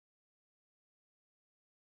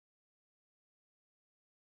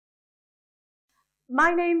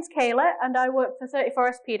My name's Kayleigh and I work for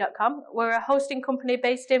 34sp.com. We're a hosting company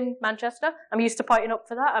based in Manchester. I'm used to pointing up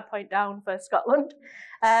for that. I point down for Scotland.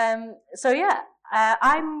 I'm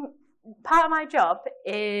part of my job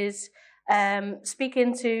is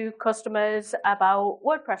speaking to customers about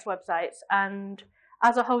WordPress websites, and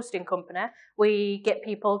as a hosting company, we get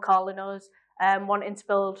people calling us wanting to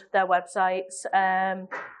build their websites,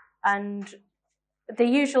 and they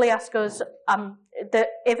usually ask us,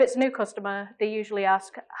 if it's a new customer, they usually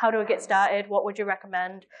ask, how do I get started? What would you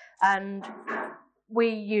recommend? And we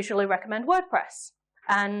usually recommend WordPress.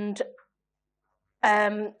 And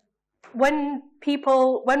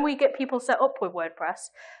when we get people set up with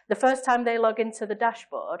WordPress, the first time they log into the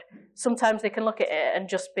dashboard, sometimes they can look at it and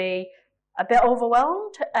just be a bit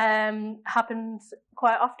overwhelmed. Happens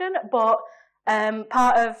quite often, but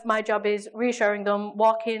part of my job is reassuring them,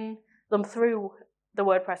 walking them through the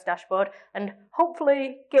WordPress dashboard, and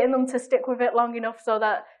hopefully getting them to stick with it long enough so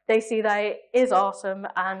that they see that it is awesome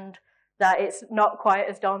and that it's not quite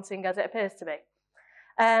as daunting as it appears to be.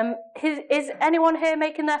 Is anyone here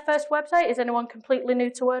making their first website? Is anyone completely new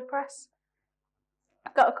to WordPress?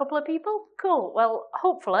 I've got a couple of people. Cool. Well,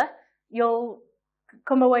 hopefully you'll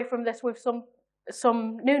come away from this with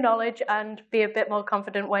some new knowledge and be a bit more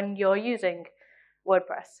confident when you're using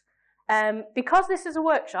WordPress. Because this is a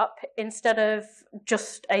workshop instead of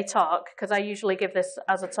just a talk, because I usually give this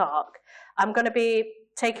as a talk, I'm going to be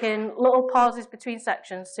taking little pauses between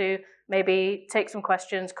sections to maybe take some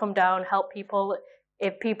questions, come down, help people.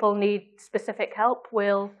 If people need specific help,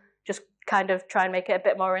 we'll just kind of try and make it a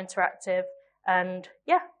bit more interactive and,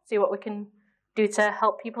 yeah, see what we can do to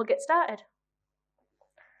help people get started.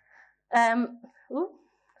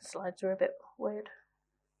 Slides are a bit weird.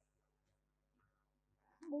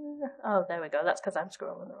 Oh, there we go. That's because I'm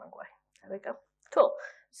scrolling the wrong way. There we go. Cool.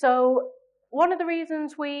 So one of the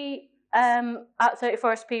reasons we, at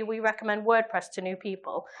 34SP, we recommend WordPress to new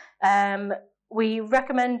people. We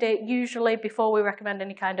recommend it usually before we recommend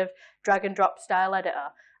any kind of drag and drop style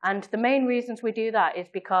editor. And the main reasons we do that is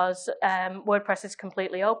because WordPress is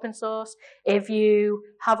completely open source. If you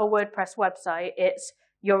have a WordPress website, it's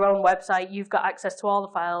your own website. You've got access to all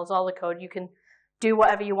the files, all the code. You can do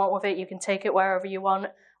whatever you want with it. You can take it wherever you want.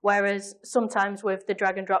 Whereas sometimes with the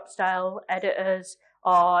drag and drop style editors,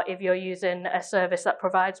 or if you're using a service that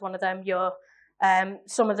provides one of them, you're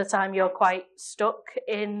some of the time you're quite stuck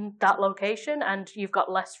in that location and you've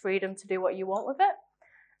got less freedom to do what you want with it.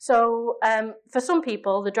 So for some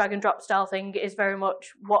people, the drag and drop style thing is very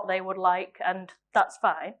much what they would like, and that's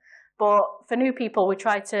fine. But for new people, we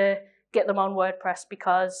try to get them on WordPress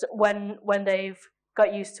because when they've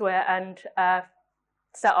got used to it and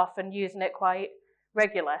set off and using it quite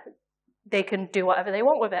regular, they can do whatever they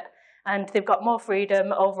want with it. And they've got more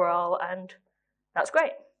freedom overall, and that's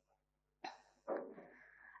great.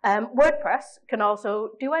 WordPress can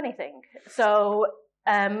also do anything. So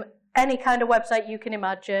any kind of website you can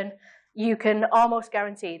imagine, you can almost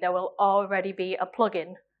guarantee there will already be a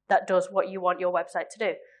plugin that does what you want your website to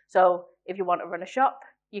do. So if you want to run a shop,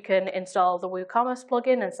 you can install the WooCommerce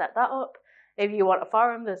plugin and set that up. If you want a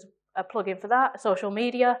forum, there's a plugin for that. Social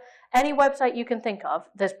media, any website you can think of,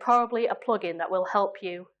 there's probably a plugin that will help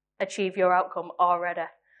you achieve your outcome already.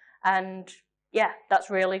 And yeah, that's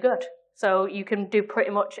really good. So you can do pretty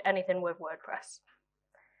much anything with WordPress.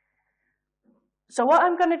 So what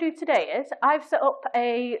I'm going to do today is I've set up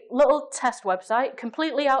a little test website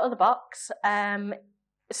completely out of the box.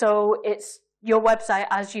 So it's your website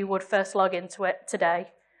as you would first log into it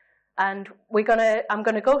today. And I'm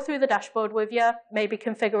going to go through the dashboard with you, maybe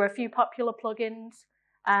configure a few popular plugins,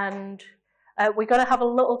 and we're going to have a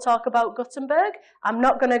little talk about Gutenberg. I'm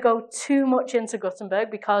not going to go too much into Gutenberg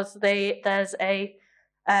because there's a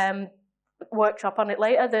workshop on it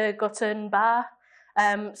later, the Guten bar.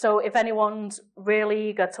 So if anyone's really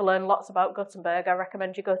eager to learn lots about Gutenberg, I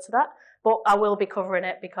recommend you go to that. But I will be covering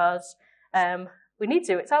it because we need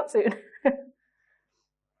to. It's out soon.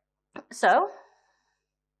 So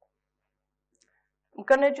I'm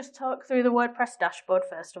going to just talk through the WordPress dashboard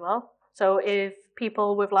first of all. So if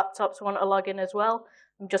people with laptops want to log in as well,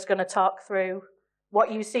 I'm just going to talk through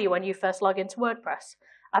what you see when you first log into WordPress.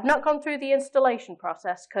 I've not gone through the installation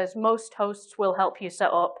process because most hosts will help you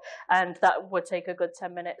set up, and that would take a good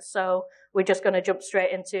 10 minutes. So we're just going to jump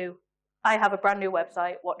straight into, I have a brand new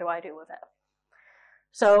website, what do I do with it?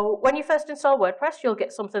 So when you first install WordPress, you'll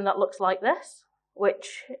get something that looks like this,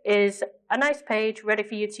 which is a nice page ready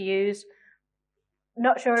for you to use.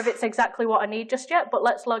 Not sure if it's exactly what I need just yet, but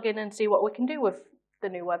let's log in and see what we can do with the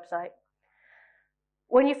new website.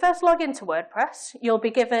 When you first log into WordPress, you'll be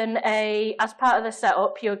given as part of the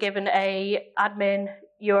setup, you're given a admin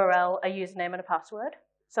URL, a username, and a password.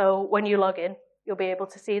 So when you log in, you'll be able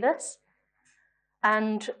to see this.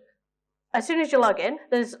 And as soon as you log in,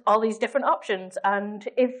 there's all these different options. And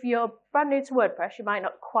if you're brand new to WordPress, you might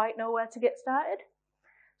not quite know where to get started.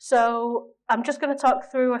 So I'm just going to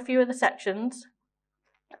talk through a few of the sections.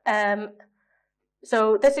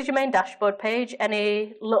 So this is your main dashboard page.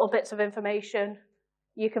 Any little bits of information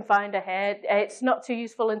you can find here. It's not too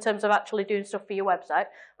useful in terms of actually doing stuff for your website,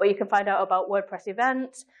 but you can find out about WordPress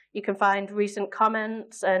events. You can find recent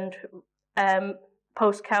comments and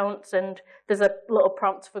post counts, and there's a little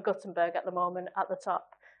prompt for Gutenberg at the moment at the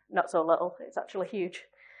top. Not so little, it's actually huge.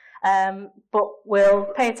 But we'll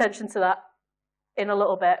pay attention to that in a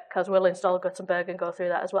little bit because we'll install Gutenberg and go through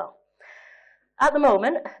that as well. At the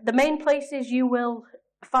moment, the main places you will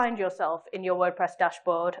find yourself in your WordPress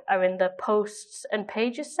dashboard are in the posts and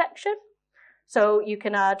pages section. So you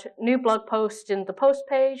can add new blog posts in the post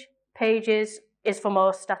page. Pages is for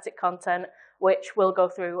more static content, which we'll go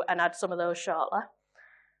through and add some of those shortly.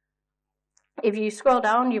 If you scroll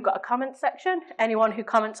down, you've got a comment section. Anyone who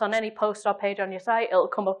comments on any post or page on your site, it'll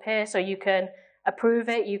come up here, so you can approve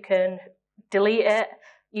it, you can delete it,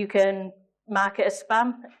 you can mark it as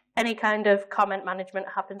spam. Any kind of comment management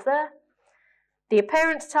happens there. The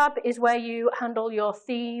Appearance tab is where you handle your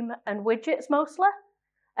theme and widgets mostly.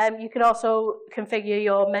 You can also configure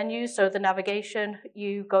your menus, so the navigation,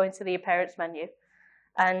 you go into the Appearance menu.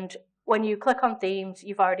 And when you click on themes,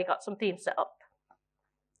 you've already got some themes set up.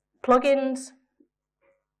 Plugins,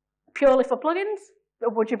 purely for plugins,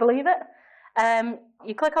 would you believe it?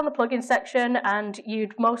 You click on the plugin section and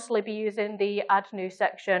you'd mostly be using the add new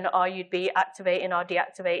section, or you'd be activating or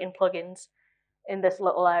deactivating plugins in this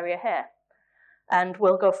little area here. And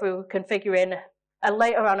we'll go through configuring,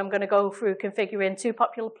 later on I'm going to go through configuring two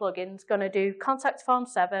popular plugins. Going to do Contact Form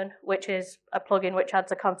 7, which is a plugin which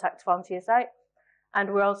adds a contact form to your site.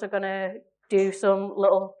 And we're also going to do some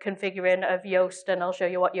little configuring of Yoast, and I'll show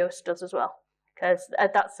you what Yoast does as well, because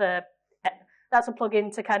that's a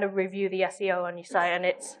plugin to kind of review the SEO on your site, and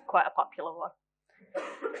it's quite a popular one.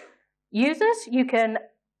 Users, you can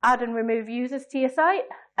add and remove users to your site.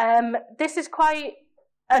 This is quite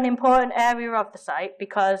an important area of the site,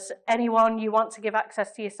 because anyone you want to give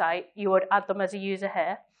access to your site, you would add them as a user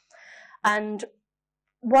here. And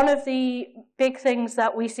one of the big things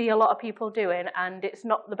that we see a lot of people doing, and it's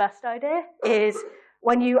not the best idea, is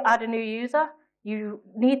when you add a new user, you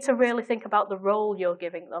need to really think about the role you're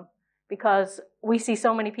giving them. Because we see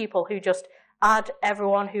so many people who just add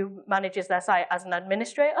everyone who manages their site as an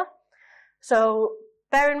administrator. So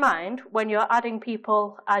bear in mind, when you're adding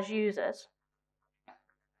people as users,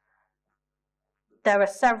 there are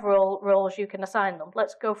several roles you can assign them.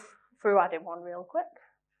 Let's go through adding one real quick.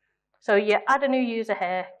 So you add a new user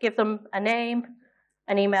here, give them a name,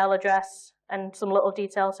 an email address, and some little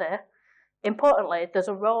details here. Importantly, there's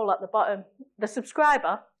a role at the bottom. The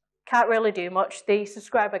subscriber can't really do much. The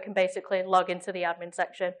subscriber can basically log into the admin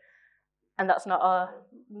section, and that's not a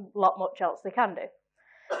lot much else they can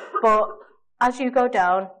do. But as you go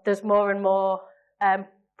down, there's more and more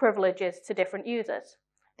privileges to different users.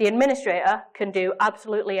 The administrator can do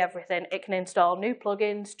absolutely everything. It can install new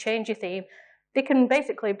plugins, change your theme. They can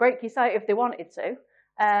basically break your site if they wanted to.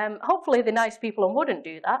 Hopefully they're nice people and wouldn't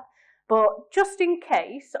do that. But just in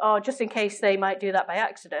case, or just in case they might do that by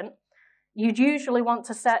accident, you'd usually want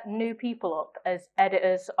to set new people up as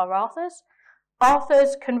editors or authors.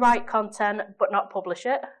 Authors can write content but not publish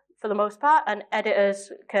it for the most part, and editors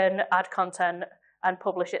can add content and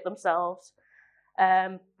publish it themselves.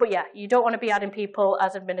 But yeah, you don't want to be adding people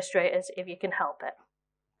as administrators if you can help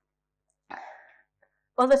it.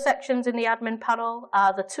 Other sections in the admin panel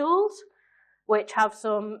are the tools, which have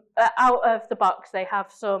some, out of the box, they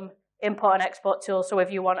have some import and export tools. So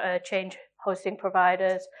if you want to change hosting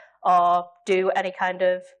providers or do any kind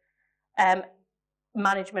of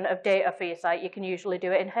management of data for your site, you can usually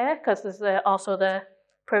do it in here, because there's also the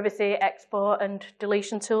privacy, export and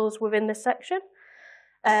deletion tools within this section.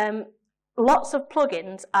 Lots of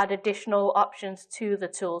plugins add additional options to the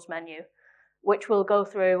tools menu, which we'll go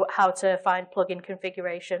through how to find plugin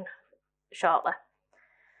configuration shortly.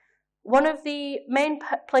 One of the main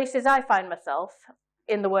places I find myself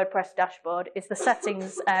in the WordPress dashboard is the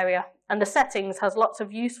settings area, and the settings has lots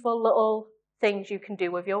of useful little things you can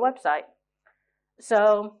do with your website.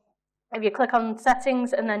 So if you click on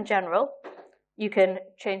settings and then general, you can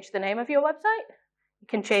change the name of your website. You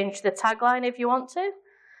can change the tagline if you want to.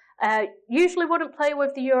 Usually wouldn't play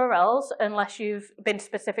with the URLs unless you've been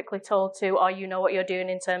specifically told to, or you know what you're doing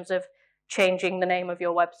in terms of changing the name of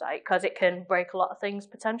your website, because it can break a lot of things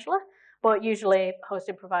potentially. But usually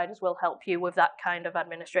hosting providers will help you with that kind of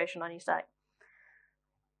administration on your site.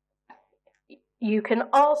 You can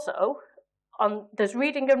also, there's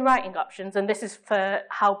reading and writing options, and this is for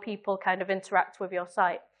how people kind of interact with your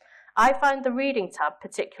site. I find the reading tab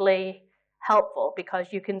particularly helpful because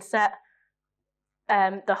you can set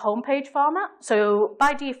the homepage format. So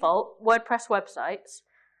by default, WordPress websites,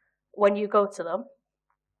 when you go to them,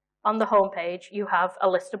 on the homepage, you have a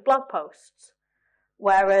list of blog posts.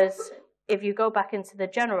 Whereas if you go back into the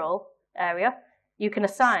general area, you can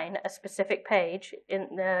assign a specific page in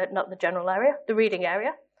not the general area, the reading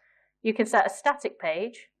area. You can set a static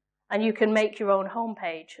page, and you can make your own home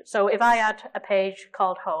page. So if I add a page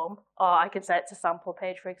called home, or I can set it to sample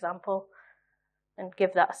page, for example, and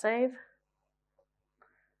give that a save.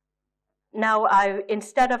 Now,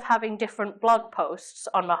 instead of having different blog posts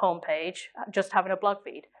on my home page, just having a blog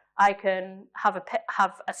feed, I can have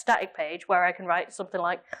a static page where I can write something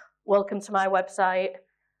like, welcome to my website,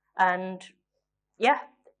 and yeah,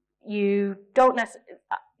 you don't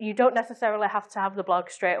necessarily have to have the blog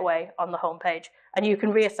straight away on the home page, and you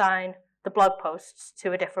can reassign the blog posts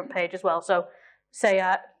to a different page as well. So say,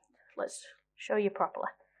 let's show you properly.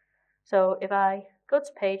 So if I go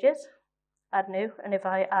to pages, add new, and if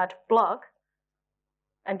I add blog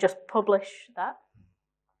and just publish that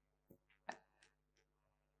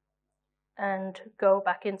and go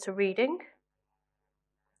back into reading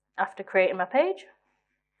after creating my page,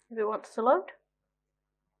 if it wants to load.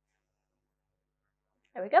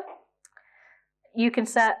 There we go. You can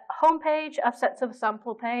set home page, I've set to the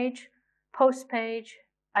sample page, post page,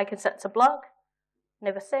 I can set to blog,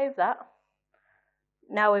 never save that.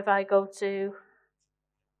 Now if I go to,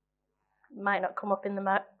 might not come up in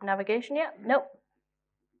the navigation yet, nope.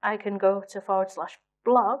 I can go to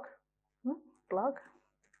 /blog, blog,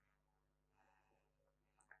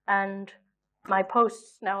 and my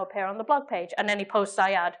posts now appear on the blog page, and any posts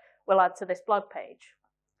I add will add to this blog page.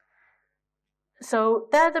 So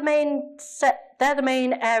they're the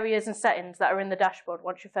main areas and settings that are in the dashboard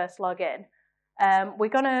once you first log in. We're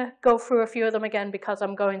going to go through a few of them again because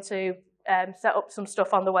I'm going to set up some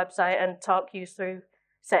stuff on the website and talk you through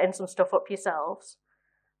setting some stuff up yourselves.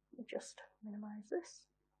 Let me just minimize this.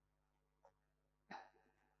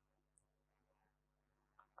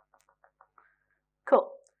 Cool.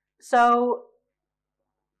 So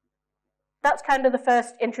that's kind of the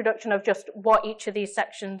first introduction of just what each of these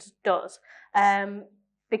sections does.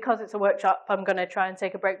 Because it's a workshop, I'm going to try and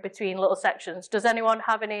take a break between little sections. Does anyone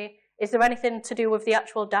have is there anything to do with the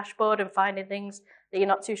actual dashboard and finding things that you're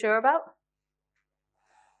not too sure about?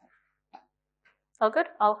 All good?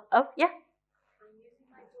 Oh, yeah. I'm using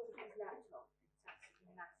my daughter's laptop. It's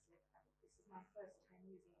absolutely massive. This is my first time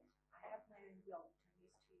using it. I have my own blog which I'm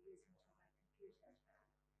used to using on my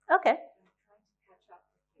computer. Okay. I'm trying to catch up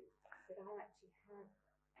with you, but I actually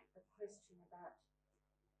have a question about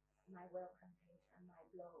my welcome page and my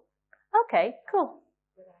blog. Okay, cool.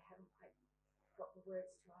 But I haven't quite got the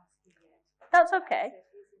words to ask you yet. That's okay. So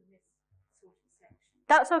it is in this sort of section.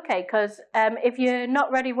 That's okay, because if you're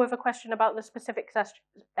not ready with a question about the specific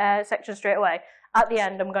section straight away, at the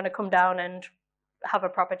end I'm going to come down and have a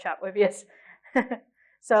proper chat with you.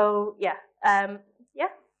 So, yeah. I have a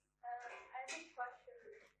question,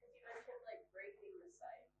 because you mentioned like breaking the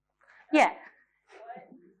site. Yeah. What are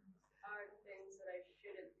things that I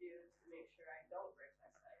shouldn't do to make sure I don't break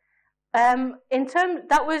my site?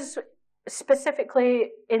 That was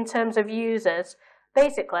specifically in terms of users.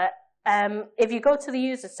 Basically, if you go to the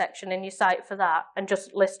users section in your site for that and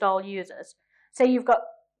just list all users, say you've got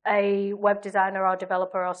a web designer or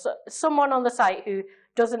developer or someone on the site who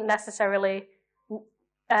doesn't necessarily,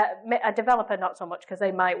 a developer not so much because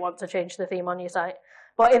they might want to change the theme on your site,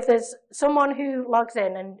 but if there's someone who logs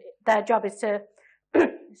in and their job is to,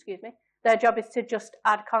 their job is to just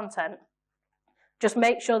add content, just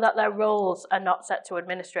make sure that their roles are not set to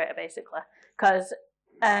administrator, basically, because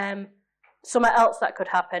something else that could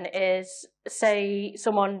happen is, say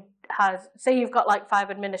you've got like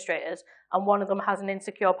 5 administrators and one of them has an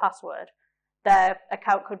insecure password, their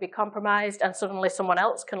account could be compromised and suddenly someone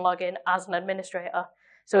else can log in as an administrator.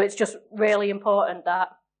 So it's just really important that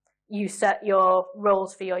you set your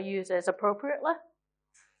roles for your users appropriately.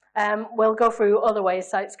 We'll go through other ways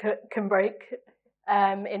sites can break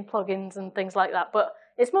in plugins and things like that, but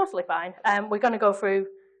it's mostly fine. We're going to go through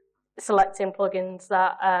selecting plugins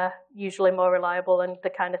that are usually more reliable and the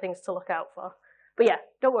kind of things to look out for. But yeah,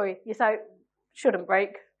 don't worry, your site shouldn't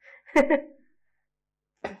break.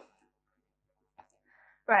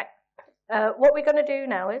 Right, what we're going to do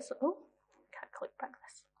now is, can't click back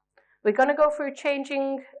this. We're going to go through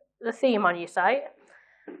changing the theme on your site.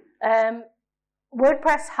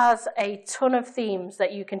 WordPress has a ton of themes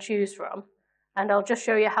that you can choose from. and I'll just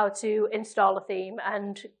show you how to install a theme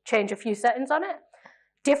and change a few settings on it.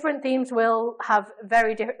 Different themes will have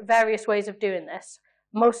various ways of doing this.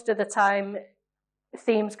 Most of the time,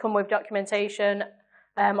 themes come with documentation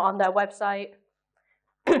on their website.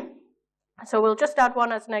 So we'll just add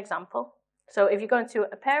one as an example. So if you go into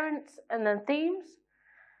Appearance and then Themes,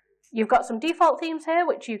 you've got some default themes here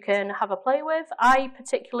which you can have a play with. I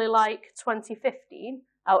particularly like 2015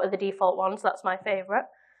 out of the default ones. That's my favourite.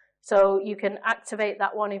 So you can activate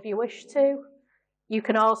that one if you wish to. You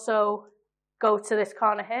can also go to this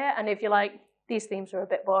corner here, and if you like, these themes are a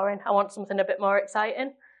bit boring, I want something a bit more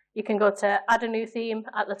exciting, you can go to Add a New Theme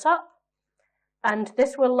at the top, and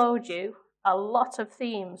this will load you a lot of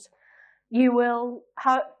themes. You'll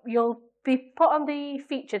be put on the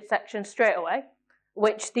featured section straight away,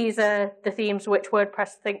 which these are the themes which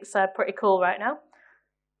WordPress thinks are pretty cool right now.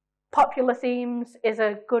 Popular themes is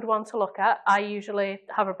a good one to look at. I usually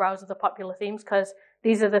have a browse of the popular themes because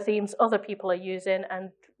these are the themes other people are using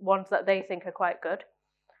and ones that they think are quite good.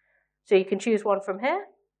 So you can choose one from here.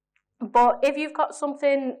 But if you've got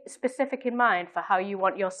something specific in mind for how you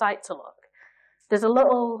want your site to look, there's a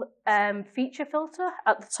little feature filter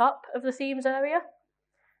at the top of the themes area.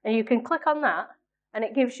 And you can click on that, and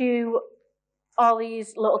it gives you all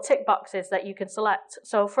these little tick boxes that you can select.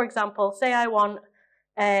 So for example, say I want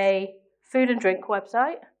a food and drink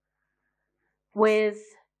website with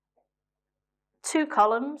 2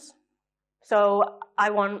 columns. So I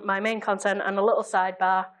want my main content and a little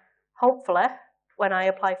sidebar. Hopefully, when I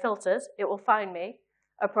apply filters, it will find me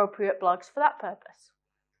appropriate blogs for that purpose.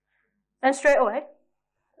 And straight away,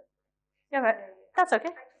 yeah, right, that's okay.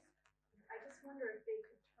 I just wonder if they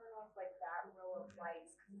could turn off like that row of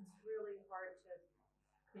lights, because it's really hard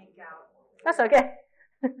to make out. That's okay.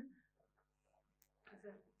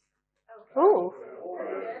 Ooh.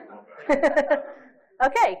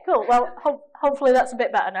 Okay, cool. Well, hopefully that's a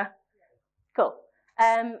bit better now. Cool.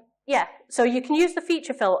 Yeah, so you can use the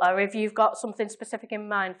feature filter if you've got something specific in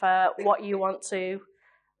mind for what you want to,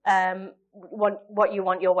 what you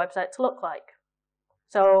want your website to look like.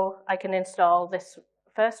 So I can install this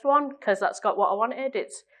first one because that's got what I wanted.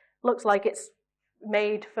 It looks like it's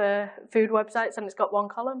made for food websites and it's got 1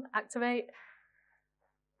 column. Activate.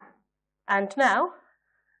 And now,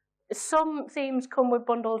 some themes come with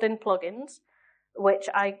bundled in plugins, which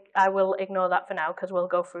I will ignore that for now because we'll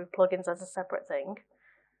go through plugins as a separate thing.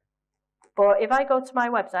 But if I go to my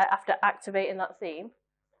website after activating that theme,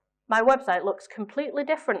 my website looks completely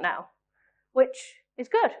different now, which is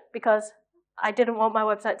good because I didn't want my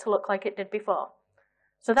website to look like it did before.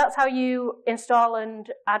 So that's how you install and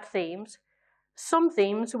add themes. Some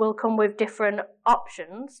themes will come with different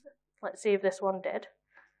options. Let's see if this one did.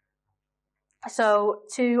 So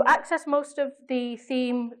to access most of the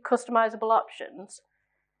theme customizable options,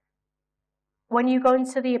 when you go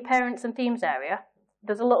into the Appearance and Themes area,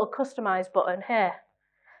 there's a little Customize button here.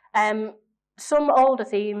 Some older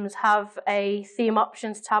themes have a Theme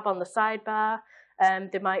Options tab on the sidebar.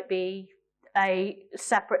 There might be a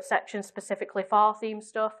separate section specifically for theme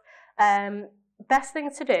stuff. Best thing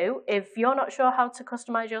to do, if you're not sure how to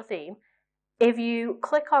customize your theme, if you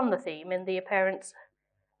click on the theme in the Appearance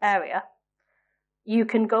area, you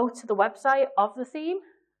can go to the website of the theme,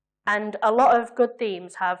 and a lot of good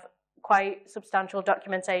themes have quite substantial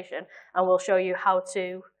documentation and will show you how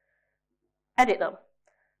to edit them.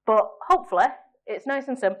 But hopefully, it's nice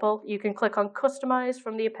and simple. You can click on Customize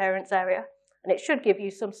from the Appearance area, and it should give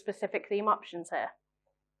you some specific theme options here.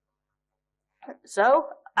 So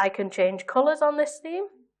I can change colors on this theme.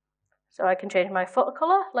 So I can change my footer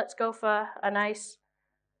color. Let's go for a nice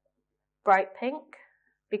bright pink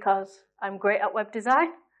because I'm great at web design.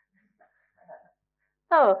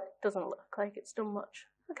 Oh, it doesn't look like it's done much.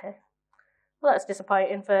 Okay. Well, that's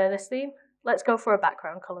disappointing for this theme. Let's go for a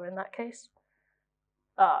background color in that case.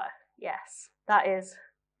 Ah, yes, that is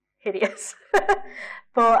hideous.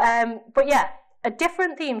 But yeah,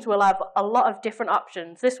 different themes will have a lot of different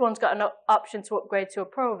options. This one's got an option to upgrade to a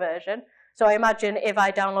pro version. So I imagine if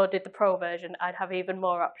I downloaded the pro version, I'd have even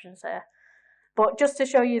more options here. But just to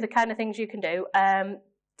show you the kind of things you can do,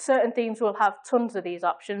 certain themes will have tons of these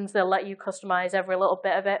options. They'll let you customize every little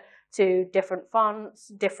bit of it to different fonts,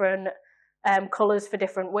 different colors for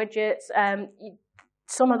different widgets.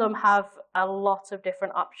 Some of them have a lot of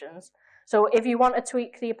different options. So if you want to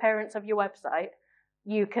tweak the appearance of your website,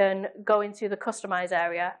 you can go into the customize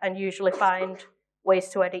area and usually find ways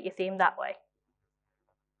to edit your theme that way.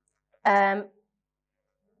 I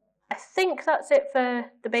think that's it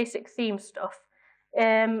for the basic theme stuff.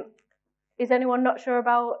 Is anyone not sure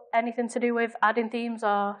about anything to do with adding themes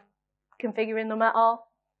or configuring them at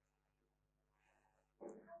all? How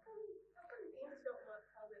come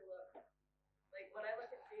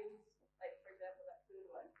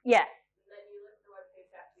Yeah. And then you look at the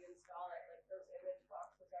webpage after you install it, like those image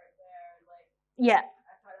boxes aren't there, and like Yeah.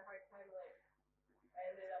 I had a hard time, like I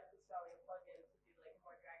ended up installing a plugin to do like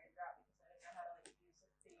more drag and drop because I didn't know how to like use a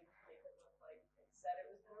theme to make it look like it said it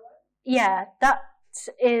was gonna look. Yeah, that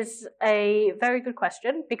is a very good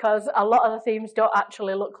question, because a lot of the themes don't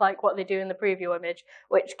actually look like what they do in the preview image,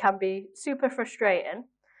 which can be super frustrating.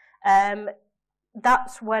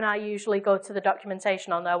 That's when I usually go to the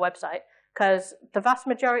documentation on their website, because the vast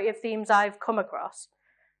majority of themes I've come across,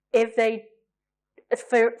 if they,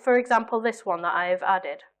 for example, this one that I've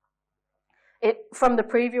added, from the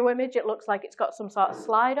preview image, it looks like it's got some sort of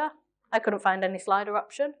slider. I couldn't find any slider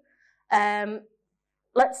option.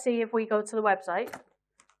 Let's see if we go to the website.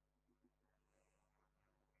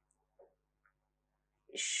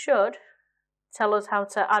 It should tell us how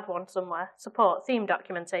to add one somewhere. Support theme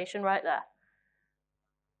documentation right there.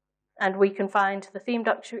 And we can find the theme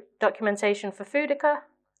documentation for Fudica.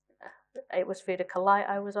 It was Fudica Lite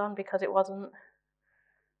I was on because it wasn't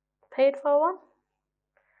paid for one.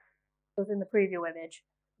 It was in the preview image.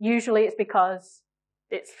 Usually it's because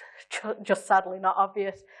it's just sadly not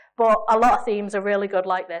obvious. But a lot of themes are really good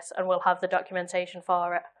like this, and we'll have the documentation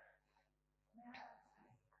for it.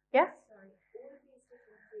 Yeah? Sorry, all of these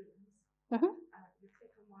different themes, Mm-hmm. you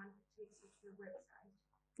click on one, it takes you to a website.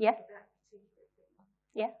 Yeah. For that particular thing.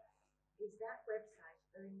 Yeah. Is that website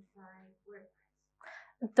owned by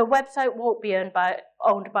WordPress? The website won't be owned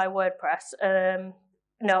by WordPress.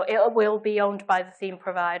 No, it will be owned by the theme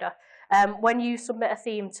provider. When you submit a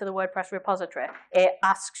theme to the WordPress repository, it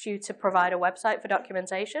asks you to provide a website for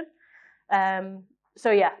documentation.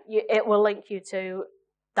 So yeah, it will link you to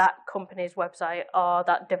that company's website or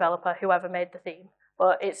that developer, whoever made the theme.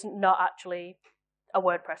 But it's not actually a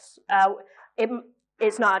WordPress.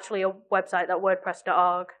 It's not actually a website that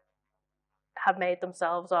WordPress.org have made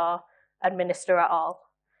themselves or administer at all.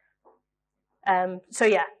 So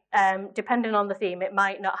yeah, depending on the theme, it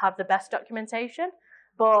might not have the best documentation,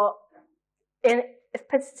 but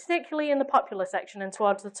particularly in the popular section and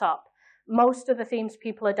towards the top, most of the themes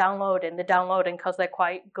people are downloading, they're downloading because they're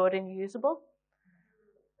quite good and usable.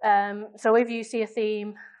 So if you see a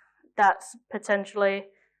theme that's potentially,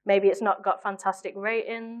 maybe it's not got fantastic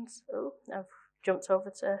ratings. Oh, I've jumped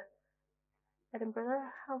over to Edinburgh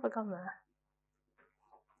there. How have I gone there?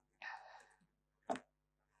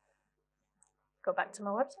 Go back to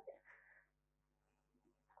my website.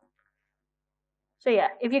 So yeah,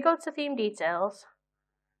 if you go to theme details,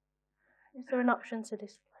 is there an option to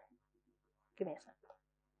display? Give me a sec.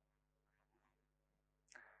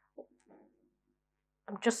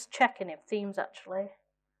 I'm just checking if themes actually.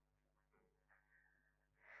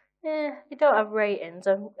 You don't have ratings.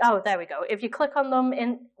 Oh, there we go. If you click on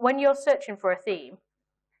them when you're searching for a theme,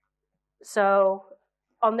 so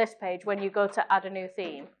on this page, when you go to add a new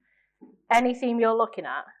theme, any theme you're looking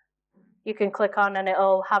at, you can click on and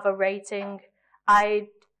it'll have a rating.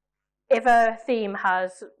 If a theme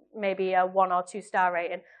has maybe a 1 or 2 star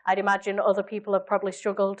rating, I'd imagine other people have probably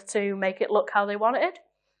struggled to make it look how they wanted.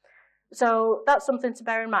 So that's something to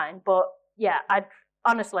bear in mind. But yeah,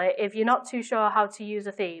 honestly, if you're not too sure how to use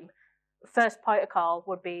a theme, first point of call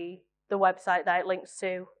would be the website that it links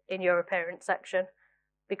to in your appearance section,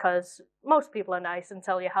 because most people are nice and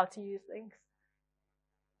tell you how to use things.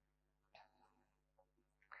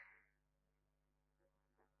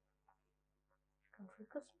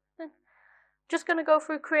 Just going to go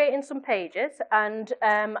through creating some pages, and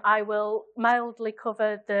I will mildly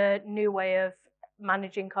cover the new way of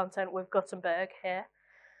managing content with Gutenberg here.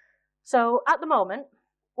 So at the moment,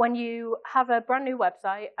 when you have a brand new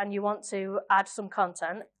website and you want to add some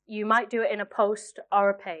content, you might do it in a post or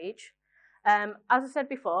a page. As I said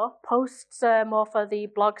before, posts are more for the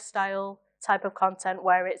blog style type of content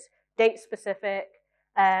where it's date specific.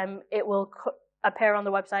 It will appear on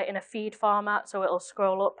the website in a feed format, so it'll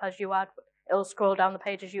scroll up as you add. It'll scroll down the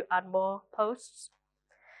page as you add more posts.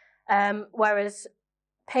 Whereas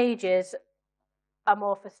pages are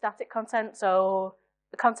more for static content, so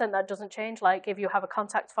the content that doesn't change, like if you have a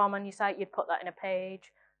contact form on your site, you'd put that in a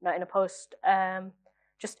page, not in a post.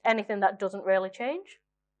 Just anything that doesn't really change.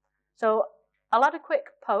 So I'll add a quick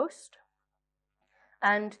post,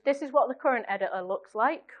 and this is what the current editor looks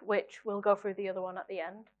like, which we'll go through the other one at the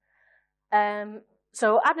end.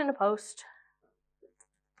 So adding a post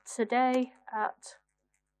today at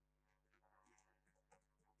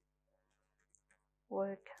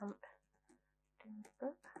WordCamp.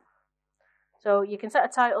 So you can set a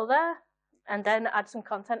title there and then add some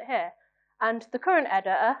content here. And the current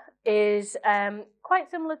editor is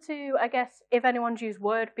quite similar to, I guess, if anyone's used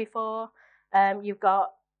Word before, you've got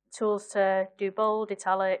tools to do bold,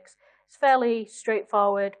 italics. It's fairly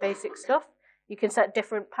straightforward, basic stuff. You can set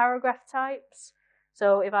different paragraph types.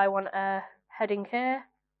 So if I want a heading here,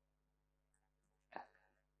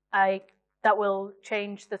 that will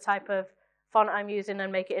change the type of font I'm using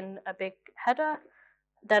and make it in a big header.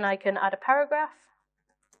 Then I can add a paragraph.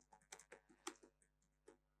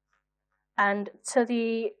 And to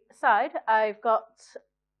the side, I've got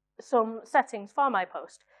some settings for my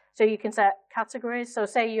post. So you can set categories. So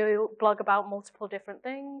say you blog about multiple different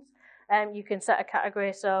things, and you can set a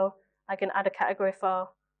category. So I can add a category for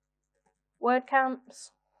WordCamps.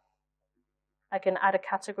 I can add a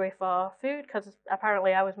category for food, because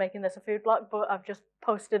apparently I was making this a food blog, but I've just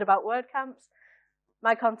posted about WordCamps.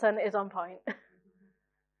 My content is on point.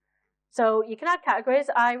 So you can add categories.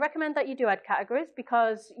 I recommend that you do add categories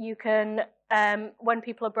because you can, when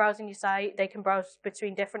people are browsing your site, they can browse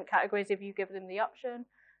between different categories if you give them the option,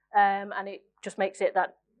 and it just makes it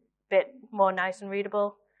that bit more nice and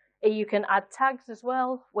readable. You can add tags as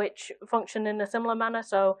well, which function in a similar manner.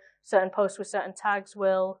 So certain posts with certain tags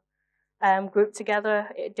will group together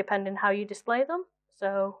depending how you display them.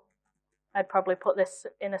 So I'd probably put this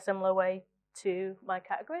in a similar way to my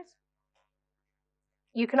categories.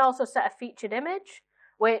 You can also set a featured image,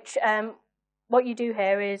 which what you do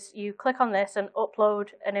here is you click on this and upload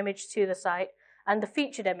an image to the site. And the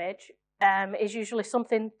featured image is usually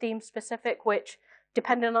something theme specific, which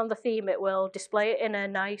depending on the theme, it will display it in a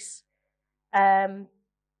nice kind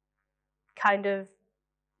of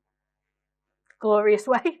glorious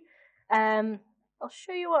way. I'll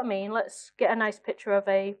show you what I mean. Let's get a nice picture of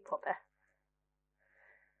a puppy.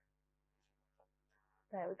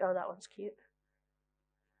 There we go, that one's cute.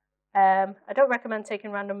 I don't recommend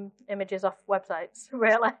taking random images off websites,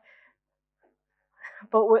 really.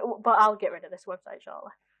 But I'll get rid of this website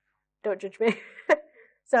shortly. Don't judge me.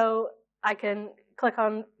 So I can click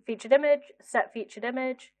on featured image, set featured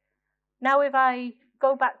image. Now if I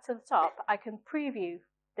go back to the top, I can preview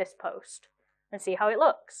this post and see how it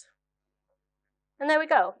looks. And there we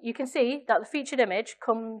go. You can see that the featured image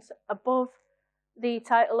comes above the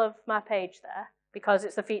title of my page there because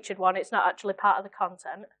it's the featured one. It's not actually part of the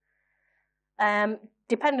content.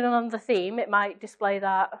 Depending on the theme, it might display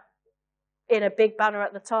that in a big banner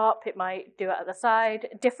at the top. It might do it at the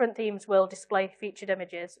side. Different themes will display featured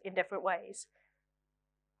images in different ways.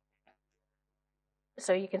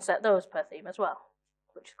 So you can set those per theme as well,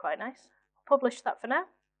 which is quite nice. I'll publish that for now.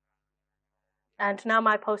 And now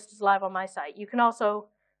my post is live on my site. You can also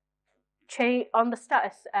change on the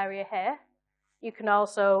status area here. You can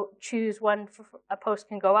also choose when a post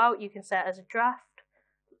can go out. You can set as a draft.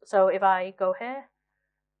 So if I go here,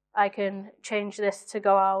 I can change this to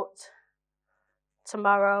go out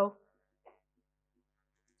tomorrow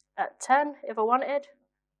at 10 if I wanted.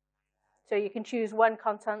 So you can choose when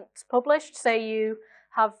content's published. Say you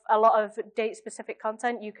have a lot of date-specific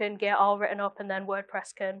content, you can get it all written up and then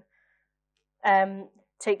WordPress can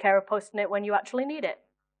take care of posting it when you actually need it.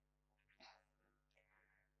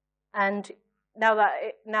 And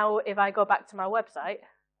now if I go back to my website,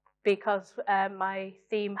 because my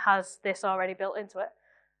theme has this already built into it.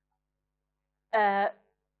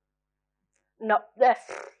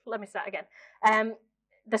 Let me start again.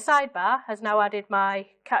 The sidebar has now added my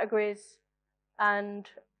categories and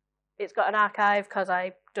it's got an archive because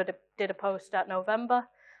I did a post at November.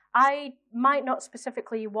 I might not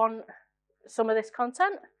specifically want some of this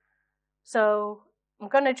content, so I'm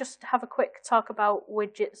going to just have a quick talk about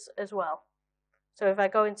widgets as well. So if I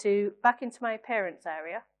go back into my appearance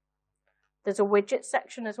area, there's a widget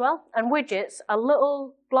section as well. And widgets are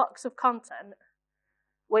little blocks of content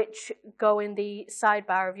which go in the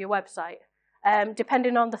sidebar of your website.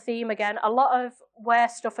 Depending on the theme, again, a lot of where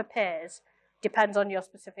stuff appears depends on your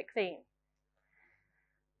specific theme.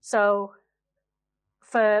 So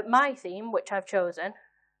for my theme, which I've chosen,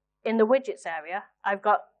 in the widgets area, I've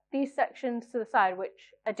got these sections to the side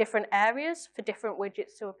which are different areas for different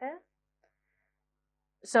widgets to appear.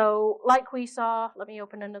 So, like we saw, let me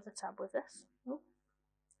open another tab with this.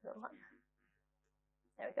 There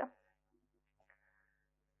we go.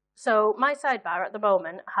 So, my sidebar at the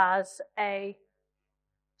moment has a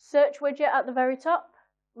search widget at the very top,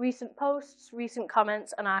 recent posts, recent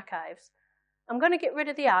comments, and archives. I'm going to get rid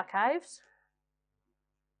of the archives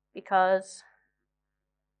because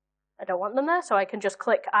I don't want them there, so I can just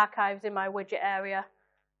click archives in my widget area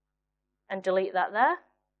and delete that there.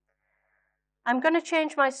 I'm going to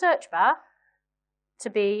change my search bar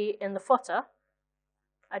to be in the footer.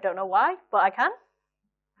 I don't know why, but I can.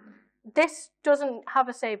 This doesn't have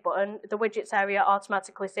a save button. The widgets area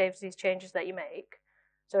automatically saves these changes that you make.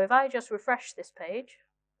 So if I just refresh this page,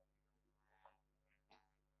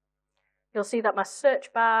 you'll see that my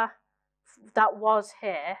search bar that was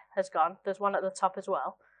here has gone. There's one at the top as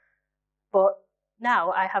well. But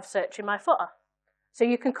now I have search in my footer. So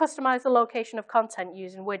you can customize the location of content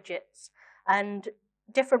using widgets, and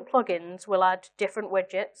different plugins will add different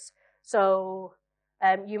widgets. So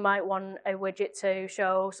you might want a widget to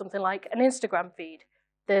show something like an Instagram feed.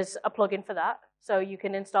 There's a plugin for that. So you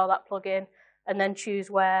can install that plugin and then choose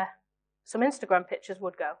where some Instagram pictures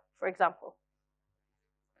would go, for example.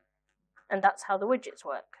 And that's how the widgets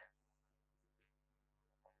work.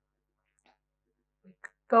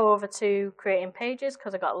 Go over to creating pages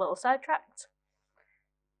because I got a little sidetracked.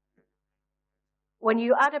 When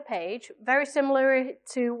you add a page, very similar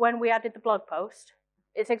to when we added the blog post,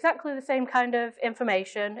 it's exactly the same kind of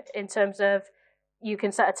information in terms of you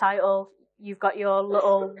can set a title, you've got your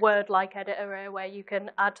little word-like editor here where you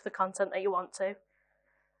can add the content that you want to.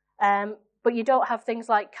 But you don't have things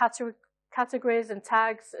like categories and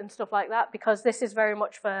tags and stuff like that, because this is very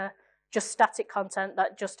much for just static content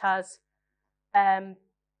that just has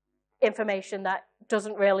information that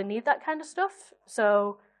doesn't really need that kind of stuff.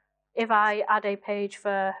 So if I add a page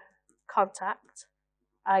for contact,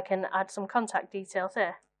 I can add some contact details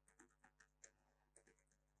here.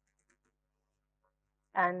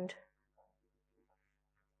 And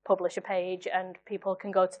publish a page, and people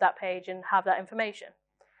can go to that page and have that information.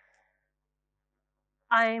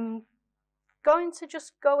 I'm going to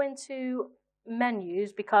just go into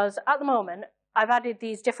menus because at the moment I've added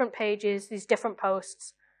these different pages, these different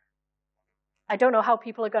posts. I don't know how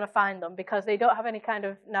people are going to find them because they don't have any kind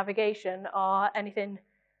of navigation or anything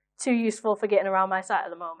too useful for getting around my site at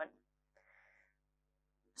the moment.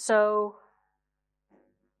 So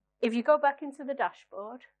if you go back into the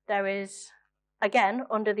dashboard, there is, again,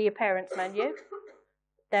 under the appearance menu,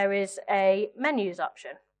 there is a menus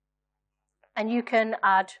option. And you can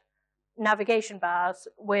add navigation bars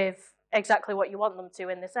with exactly what you want them to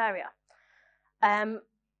in this area.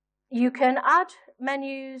 You can add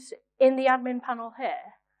menus in the admin panel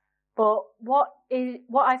here, but what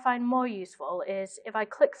I find more useful is if I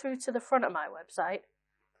click through to the front of my website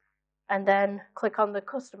and then click on the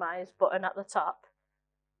Customize button at the top,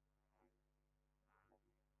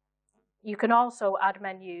 you can also add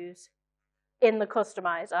menus in the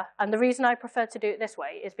customizer. And the reason I prefer to do it this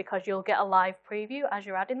way is because you'll get a live preview as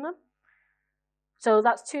you're adding them. So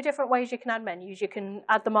that's two different ways you can add menus. You can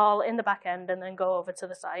add them all in the back end and then go over to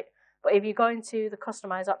the site. But if you go into the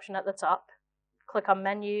Customize option at the top, click on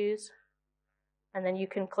Menus, and then you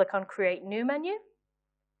can click on Create New Menu.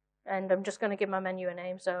 And I'm just going to give my menu a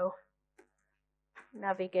name, so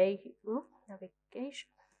Navigation.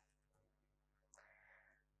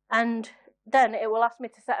 And then it will ask me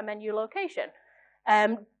to set a menu location.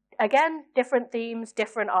 Again, different themes,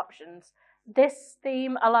 different options. This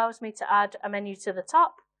theme allows me to add a menu to the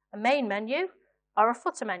top, a main menu, or a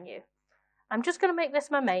footer menu. I'm just going to make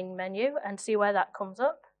this my main menu and see where that comes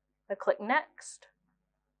up. I click Next.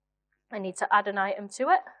 I need to add an item to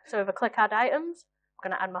it. So if I click Add Items, I'm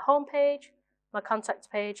going to add my home page, my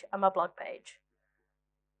contact page, and my blog page.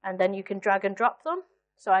 And then you can drag and drop them.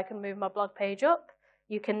 So I can move my blog page up.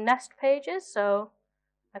 You can nest pages, so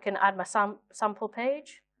I can add my sample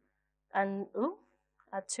page and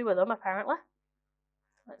add two of them apparently.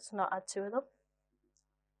 Let's not add two of them.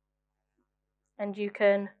 And you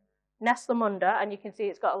can nest them under, and you can see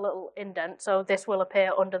it's got a little indent, so this will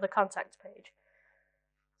appear under the contact page.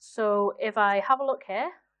 So if I have a look here,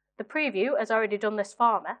 the preview has already done this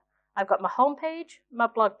for me. I've got my home page, my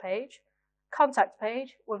blog page, contact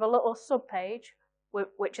page with a little sub page,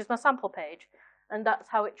 which is my sample page. And that's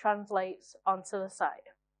how it translates onto the site.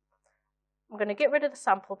 I'm going to get rid of the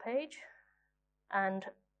sample page and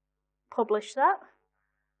publish that.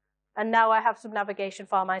 And now I have some navigation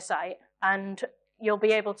for my site, and you'll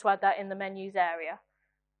be able to add that in the menus area,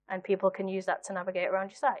 and people can use that to navigate around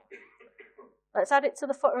your site. Let's add it to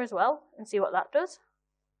the footer as well and see what that does.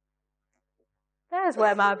 There's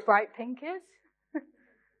where my bright pink is.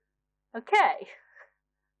 Okay.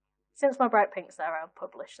 Since my bright pink's there, I'll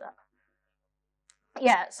publish that.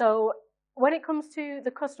 Yeah, so when it comes to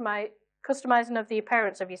the customizing of the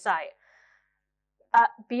appearance of your site,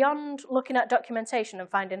 beyond looking at documentation and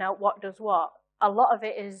finding out what does what, a lot of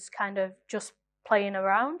it is kind of just playing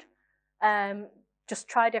around. Just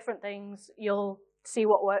try different things. You'll see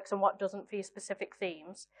what works and what doesn't for your specific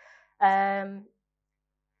themes.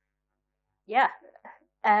 Yeah.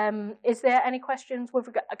 Is there any questions with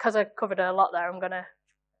regard, because I covered a lot there, I'm going to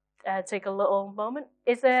take a little moment.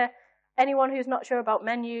 Is there anyone who's not sure about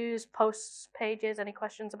menus, posts, pages, any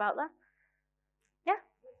questions about that? Yeah?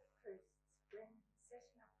 When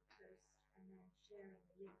setting up a post and then sharing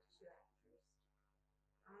a link to that post,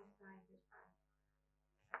 I find that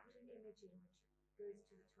putting imaging which goes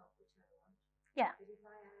to the top, which I want. Yeah. But if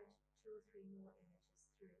I add 2 or 3 more images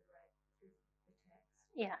through the text,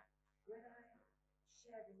 Yeah. when I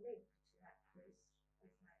share the link to that post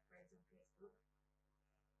with my friends on Facebook,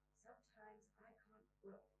 sometimes I can't,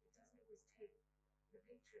 well, it doesn't always take the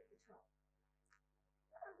picture at the top.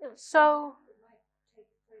 So, it might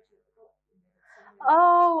take a photo at the bottom, somewhere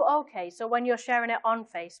oh, okay. So when you're sharing it on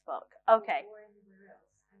Facebook, okay. or anywhere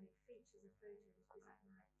else, and it features a photo because I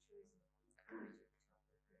might have chosen the image at the top of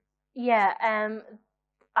the post. Yeah.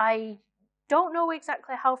 I don't know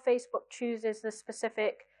exactly how Facebook chooses the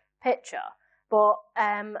specific picture, but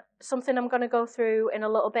something I'm going to go through in a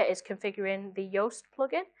little bit is configuring the Yoast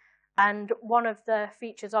plugin. And one of the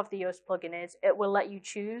features of the Yoast plugin is it will let you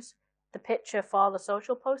choose the picture for the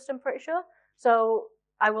social post, I'm pretty sure. So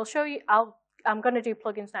I will show you, I'm going to do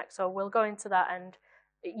plugins next, so we'll go into that, and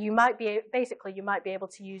you might be able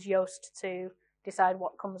to use Yoast to decide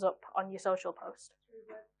what comes up on your social post.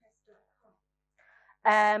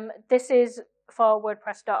 This is for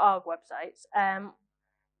WordPress.org websites.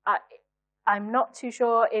 I'm not too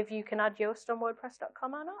sure if you can add Yoast on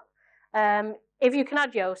WordPress.com or not. If you can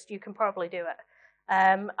add Yoast, you can probably do it.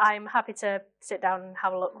 I'm happy to sit down and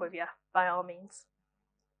have a look with you, by all means.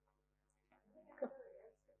 Cool.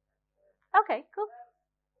 Okay, cool.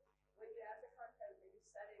 When you add the content, are you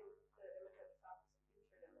setting the image at the top as a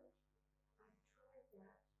featured image? I tried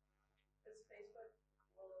that. Because Facebook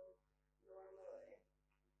will normally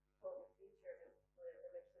pull the featured image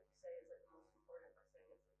that you say is like the most important by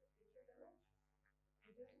saying it's like a featured image.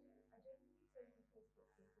 I don't think so on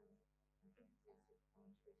Facebook before. I think it's on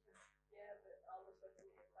Twitter. Yeah, but all the social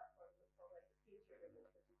media platforms will pull like the featured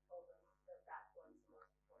image if you pull them that one's the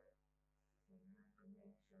most important. So you have to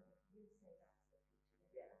make sure that you say that's the feature.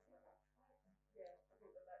 Yeah, that's what I tried. Yeah, I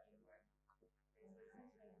think that should work. And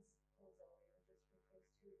sometimes pulls all the images for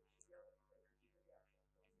post 2. You should be able to click through the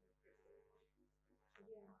actual post.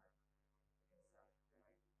 Yeah.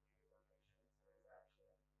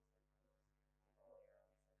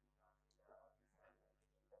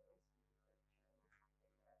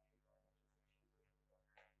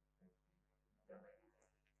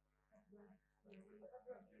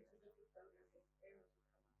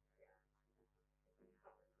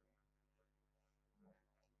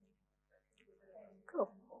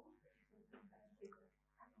 Cool.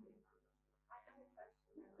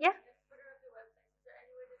 Yeah.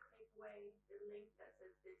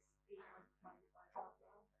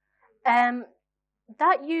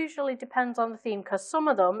 That usually depends on the theme, because some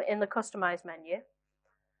of them in the customize menu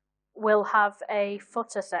will have a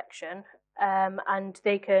footer section, and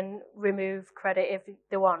they can remove credit if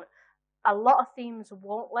they want. A lot of themes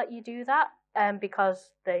won't let you do that,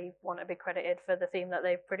 because they want to be credited for the theme that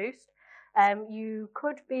they've produced. You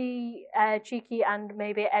could be cheeky and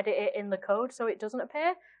maybe edit it in the code so it doesn't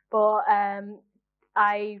appear, but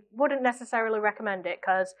I wouldn't necessarily recommend it,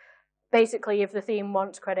 because basically if the theme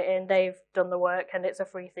wants crediting, they've done the work and it's a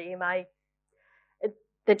free theme.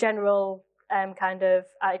 The general kind of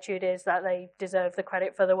attitude is that they deserve the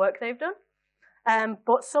credit for the work they've done.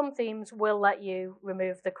 But some themes will let you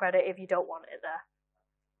remove the credit if you don't want it there.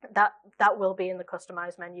 That will be in the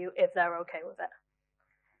customize menu if they're okay with it.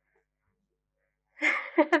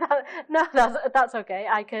 No, that's okay.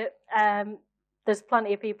 There's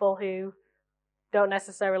plenty of people who don't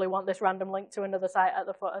necessarily want this random link to another site at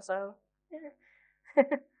the footer, so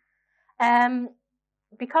yeah.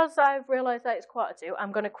 Because I've realised that it's 1:45,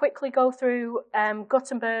 I'm going to quickly go through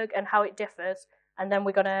Gutenberg and how it differs, and then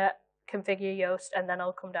we're going to configure Yoast, and then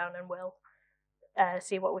I'll come down and we'll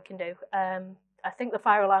see what we can do. I think the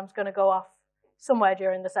fire alarm's going to go off somewhere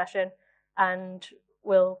during the session, and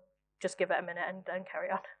we'll just give it a minute and carry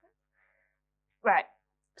on. Right,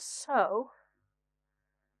 so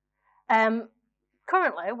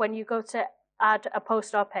currently when you go to add a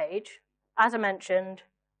post or page, as I mentioned,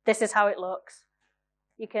 this is how it looks.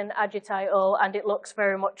 You can add your title, and it looks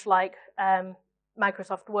very much like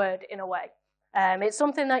Microsoft Word in a way. It's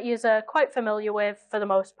something that you're quite familiar with for the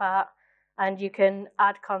most part, and you can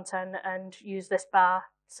add content and use this bar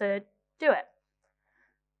to do it.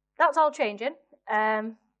 That's all changing.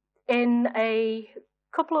 In a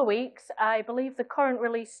couple of weeks, I believe the current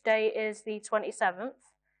release date is the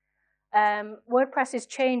 27th, WordPress is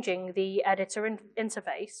changing the editor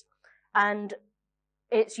interface, and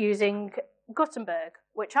it's using Gutenberg,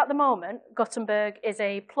 which at the moment, Gutenberg is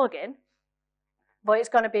a plugin, but it's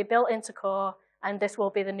going to be built into core, and this will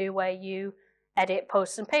be the new way you edit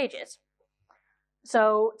posts and pages.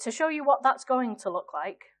 So to show you what that's going to look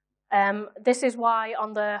like, this is why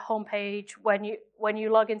on the homepage, when you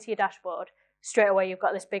log into your dashboard, straight away you've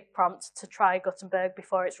got this big prompt to try Gutenberg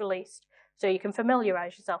before it's released, so you can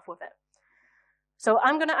familiarize yourself with it. So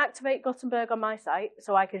I'm going to activate Gutenberg on my site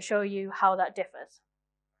so I can show you how that differs.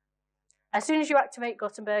 As soon as you activate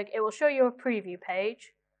Gutenberg, it will show you a preview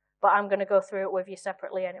page, but I'm going to go through it with you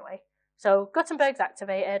separately anyway. So Gutenberg's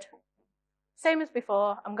activated. Same as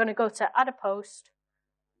before, I'm going to go to add a post.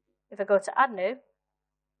 If I go to add new,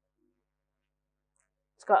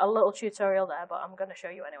 it's got a little tutorial there, but I'm going to show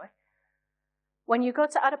you anyway. When you go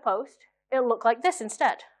to add a post, it'll look like this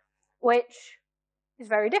instead, which is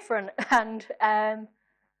very different. And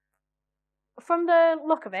from the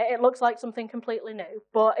look of it, it looks like something completely new,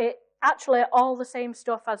 but it actually all the same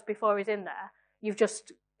stuff as before is in there.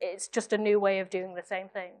 It's just a new way of doing the same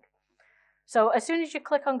thing. So as soon as you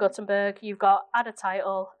click on Gutenberg, you've got add a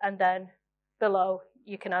title, and then below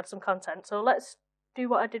you can add some content. So let's do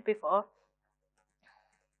what I did before.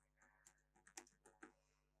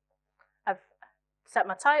 I've set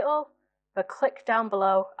my title. If I click down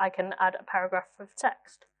below, I can add a paragraph of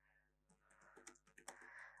text.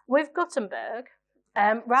 With Gutenberg,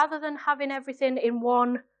 rather than having everything in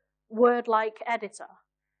one word-like editor,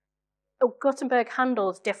 Gutenberg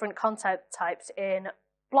handles different content types in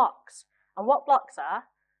blocks. And what blocks are?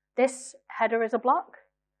 This header is a block.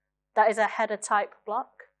 That is a header type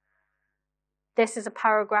block. This is a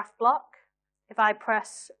paragraph block. If I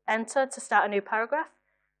press enter to start a new paragraph,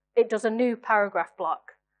 it does a new paragraph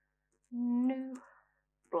block. New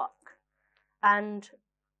block. And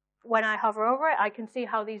when I hover over it, I can see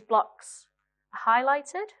how these blocks are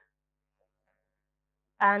highlighted.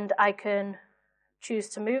 And I can choose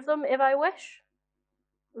to move them if I wish.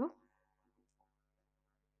 Ooh.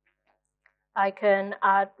 I can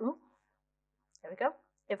add, there we go.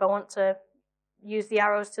 If I want to use the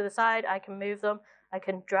arrows to the side, I can move them. I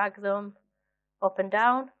can drag them up and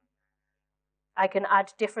down. I can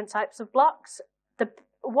add different types of blocks.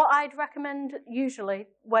 What I'd recommend usually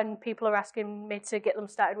when people are asking me to get them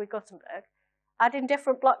started with Gutenberg, adding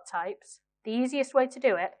different block types, the easiest way to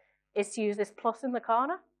do it is to use this plus in the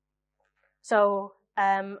corner. So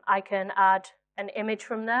I can add an image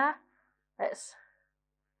from there. Let's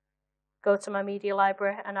go to my media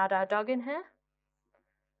library and add our dog in here.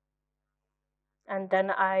 And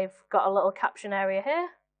then I've got a little caption area here.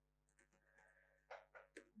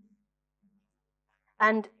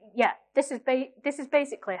 And yeah, this is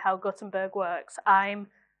basically how Gutenberg works. I'm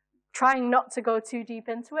trying not to go too deep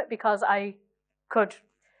into it because I could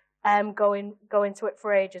go into it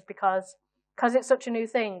for ages because it's such a new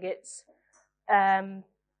thing. It's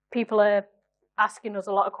people are asking us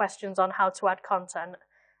a lot of questions on how to add content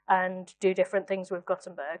and do different things with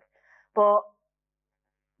Gutenberg. But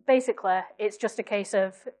basically, it's just a case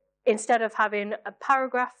of, instead of having a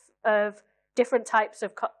paragraph of different types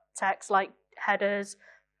of text, like headers,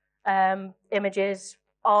 images,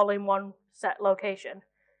 all in one set location,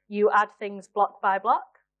 you add things block by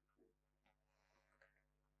block.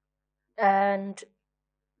 And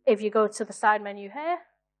if you go to the side menu here,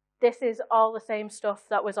 this is all the same stuff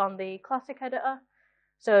that was on the classic editor.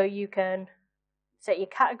 So you can set your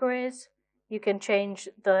categories, you can change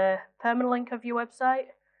the permalink of your website,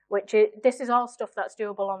 this is all stuff that's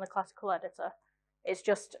doable on the classical editor. It's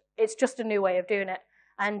just a new way of doing it.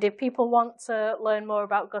 And if people want to learn more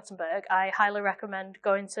about Gutenberg, I highly recommend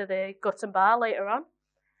going to the Guten Bar later on,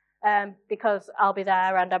 because I'll be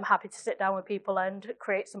there and I'm happy to sit down with people and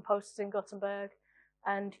create some posts in Gutenberg.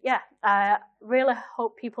 And yeah, I really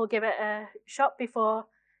hope people give it a shot before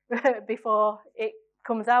it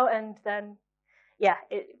comes out, and then yeah,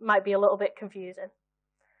 it might be a little bit confusing.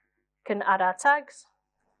 Can add our tags.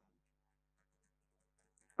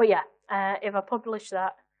 But yeah, if I publish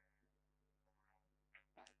that,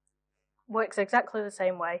 works exactly the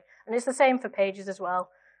same way. And it's the same for pages as well.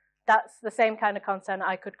 That's the same kind of content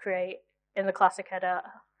I could create in the classic editor.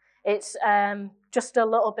 It's just a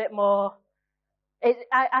little bit more,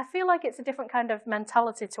 I feel like it's a different kind of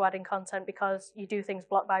mentality to adding content because you do things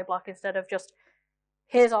block by block instead of just,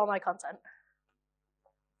 here's all my content.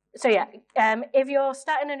 So yeah, if you're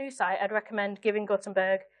starting a new site, I'd recommend giving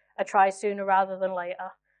Gutenberg a try sooner rather than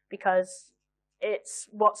later, because it's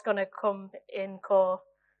what's going to come in core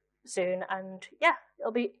soon, and yeah,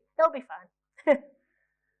 it'll be fine.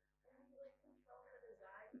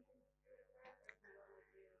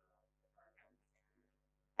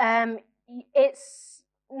 It's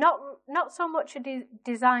not so much a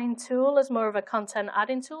design tool as more of a content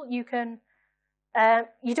adding tool. You can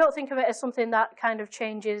you don't think of it as something that kind of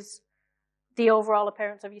changes the overall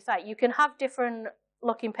appearance of your site. You can have different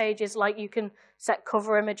looking pages, like you can set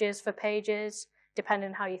cover images for pages depending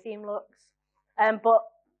on how your theme looks. But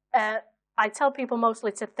I tell people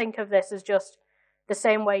mostly to think of this as just the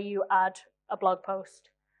same way you add a blog post.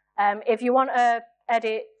 If you want to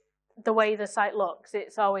edit the way the site looks,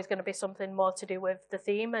 it's always going to be something more to do with the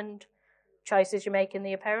theme and choices you make in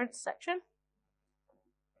the appearance section.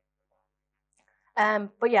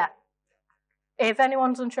 But yeah, if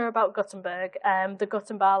anyone's unsure about Gutenberg, the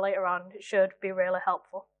Guten bar later on should be really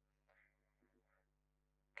helpful.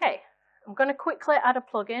 Okay, I'm going to quickly add a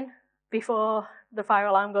plugin before the fire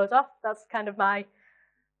alarm goes off. That's kind of my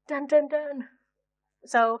dun dun dun.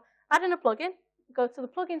 So adding a plugin, go to the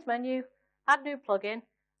plugins menu, add new plugin,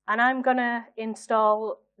 and I'm going to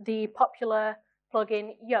install the popular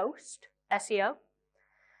plugin Yoast SEO.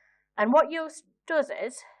 And what Yoast does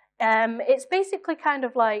is, it's basically kind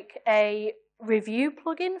of like a review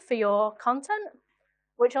plugin for your content,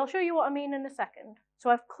 which I'll show you what I mean in a second. So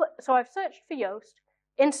I've searched for Yoast,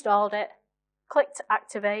 installed it, clicked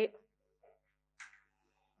activate,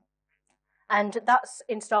 and that's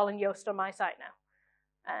installing Yoast on my site now.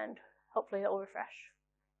 And hopefully it'll refresh.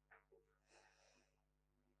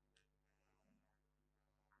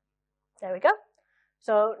 There we go.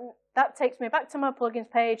 So that takes me back to my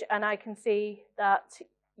plugins page, and I can see that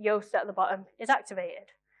Yoast at the bottom is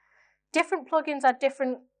activated. Different plugins add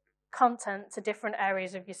different content to different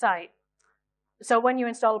areas of your site. So when you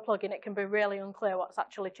install a plugin, it can be really unclear what's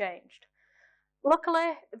actually changed.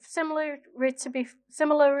 Luckily, similar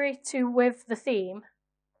to with the theme,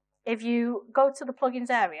 if you go to the plugins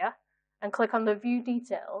area and click on the view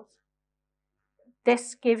details,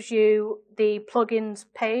 this gives you the plugins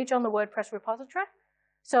page on the WordPress repository.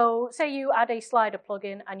 So say you add a slider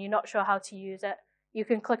plugin and you're not sure how to use it, you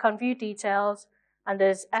can click on view details, and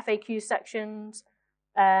there's FAQ sections,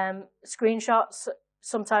 screenshots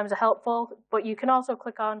sometimes are helpful, but you can also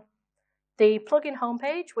click on the plugin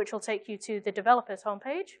homepage, which will take you to the developer's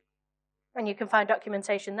homepage, and you can find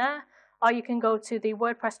documentation there, or you can go to the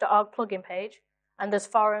WordPress.org plugin page, and there's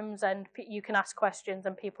forums, and you can ask questions,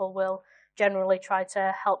 and people will generally try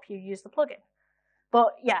to help you use the plugin.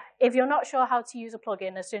 But yeah, if you're not sure how to use a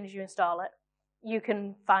plugin as soon as you install it, you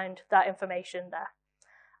can find that information there.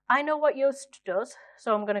 I know what Yoast does,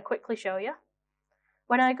 so I'm going to quickly show you.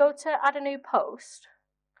 When I go to add a new post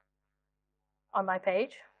on my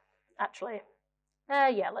page, actually,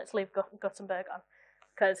 let's leave Gutenberg on,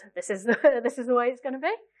 because this is the way it's going to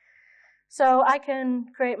be. So I can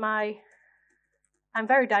create I'm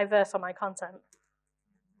very diverse on my content.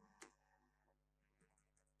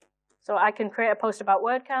 So I can create a post about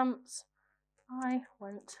WordCamps.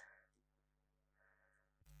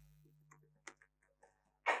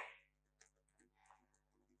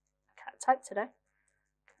 Can't type today.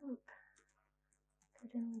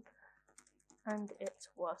 And it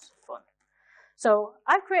was fun. So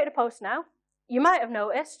I've created a post now. You might have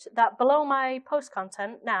noticed that below my post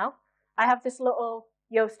content now, I have this little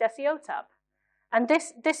Yoast SEO tab. And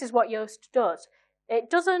this is what Yoast does. It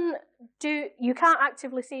doesn't do, you can't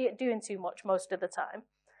actively see it doing too much most of the time,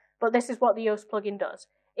 but this is what the Yoast plugin does.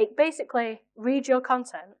 It basically reads your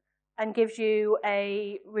content and gives you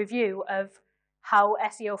a review of how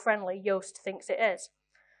SEO friendly Yoast thinks it is.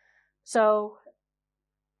 So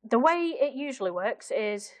the way it usually works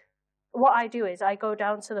is, what I do is I go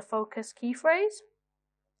down to the focus key phrase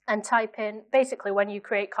and type in, basically when you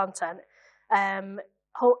create content,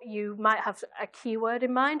 you might have a keyword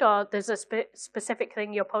in mind, or there's a specific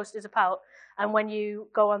thing your post is about, and when you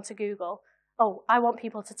go onto Google, I want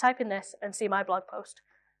people to type in this and see my blog post.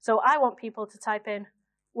 So I want people to type in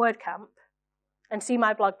WordCamp and see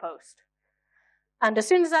my blog post. And as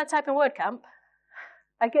soon as I type in WordCamp,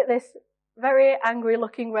 I get this very angry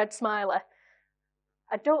looking red smiley.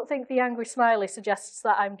 I don't think the angry smiley suggests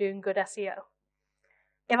that I'm doing good SEO.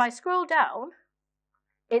 If I scroll down,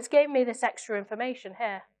 it's giving me this extra information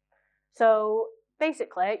here. So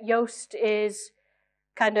basically, Yoast is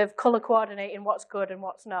kind of color coordinating what's good and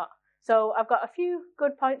what's not. So I've got a few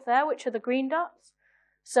good points there, which are the green dots.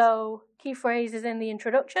 So key phrase is in the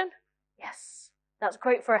introduction. Yes, that's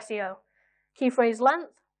great for SEO. Key phrase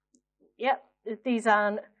length. Yep, these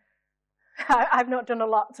aren't, I've not done a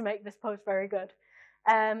lot to make this post very good.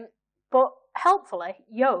 But helpfully,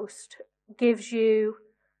 Yoast gives you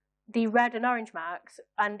the red and orange marks,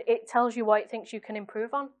 and it tells you what it thinks you can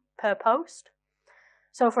improve on per post.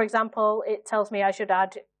 So for example, it tells me I should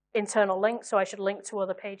add internal links, so I should link to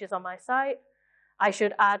other pages on my site. I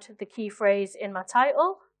should add the key phrase in my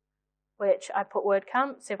title, which I put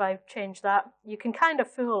WordCamps. If I change that, you can kind of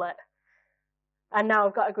fool it. And now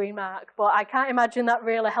I've got a green mark, but I can't imagine that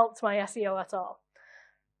really helped my SEO at all.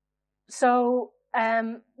 So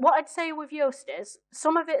what I'd say with Yoast is,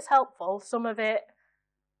 some of it's helpful, some of it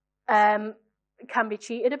can be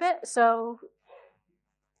cheated a bit. So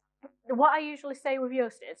what I usually say with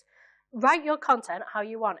Yoast is, write your content how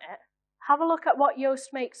you want it. Have a look at what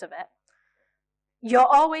Yoast makes of it. You're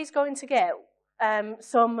always going to get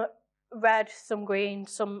some red, some green,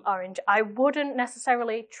 some orange. I wouldn't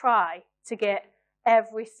necessarily try to get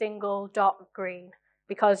every single dot green,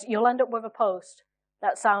 because you'll end up with a post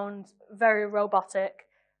that sounds very robotic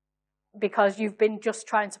because you've been just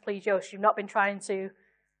trying to please Yoast. You've not been trying to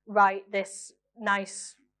write this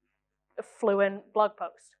nice, fluent blog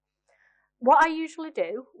post. What I usually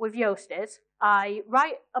do with Yoast is I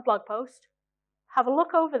write a blog post, have a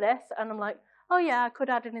look over this, and I'm like, oh yeah, I could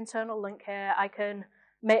add an internal link here. I can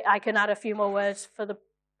add a few more words for the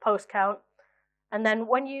post count. And then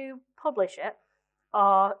when you publish it,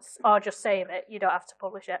 or just save it, you don't have to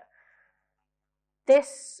publish it,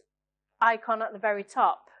 this icon at the very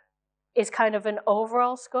top is kind of an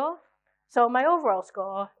overall score. So my overall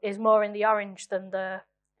score is more in the orange than the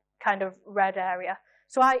kind of red area.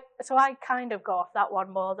 So I kind of go off that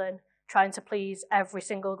one more than trying to please every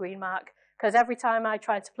single green mark, because every time I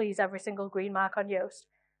try to please every single green mark on Yoast,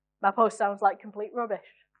 my post sounds like complete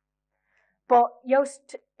rubbish. But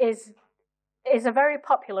Yoast is a very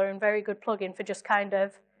popular and very good plugin for just kind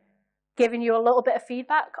of giving you a little bit of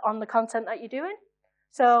feedback on the content that you're doing.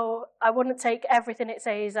 So I wouldn't take everything it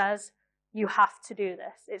says as you have to do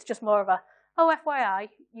this. It's just more of a, oh, FYI,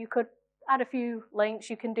 you could add a few links,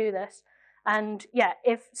 you can do this. And yeah,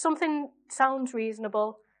 if something sounds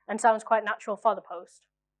reasonable and sounds quite natural for the post,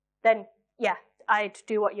 then yeah, I'd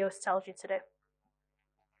do what Yoast tells you to do.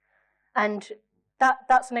 And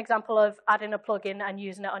that's an example of adding a plugin and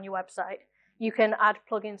using it on your website. You can add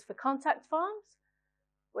plugins for contact forms,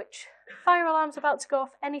 which fire alarm's about to go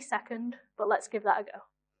off any second, but let's give that a go.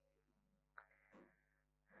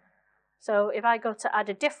 So if I go to add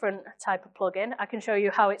a different type of plugin, I can show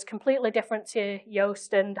you how it's completely different to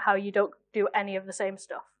Yoast and how you don't do any of the same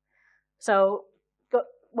stuff. So,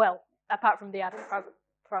 well, apart from the adding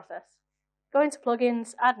process. Go into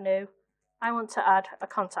plugins, add new. I want to add a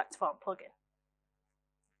contact form plugin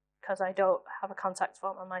because I don't have a contact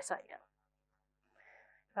form on my site yet.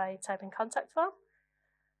 If I type in contact form,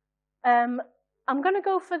 I'm going to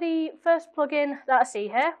go for the first plugin that I see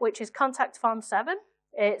here, which is Contact Form 7.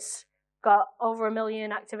 It's got over 1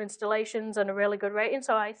 million active installations and a really good rating,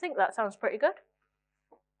 so I think that sounds pretty good.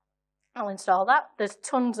 I'll install that. There's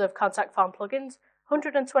tons of contact form plugins,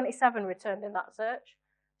 127 returned in that search.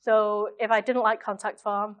 So if I didn't like Contact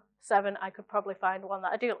Form 7, I could probably find one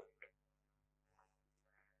that I do like.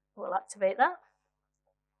 We'll activate that.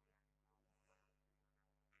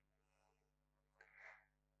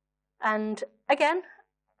 And again,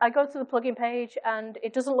 I go to the plugin page and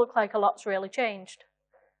it doesn't look like a lot's really changed.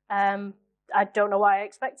 I don't know what I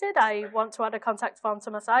expected. I want to add a contact form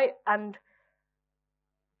to my site and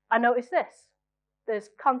I notice this. There's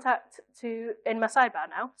contact in my sidebar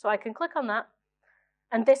now, so I can click on that.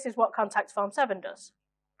 And this is what Contact Form 7 does.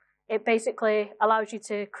 It basically allows you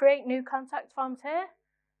to create new contact forms here,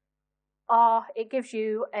 or it gives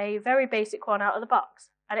you a very basic one out of the box.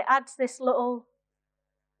 And it adds this little,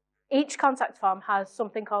 each contact form has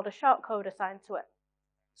something called a shortcode assigned to it.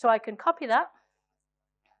 So I can copy that.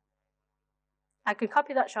 I can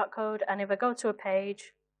copy that shortcode, and if I go to a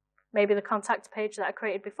page, maybe the contact page that I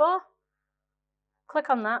created before, click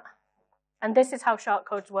on that. And this is how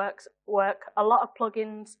shortcodes work. A lot of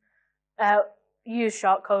plugins use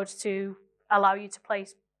shortcodes to allow you to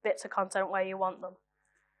place bits of content where you want them.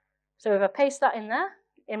 So if I paste that in there,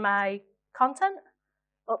 in my content,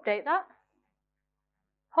 update that,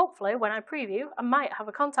 hopefully when I preview, I might have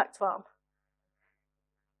a contact form.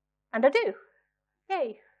 And I do.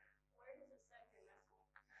 Yay.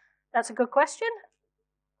 That's a good question.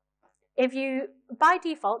 If you, by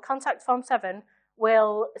default, Contact Form 7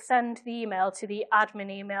 will send the email to the admin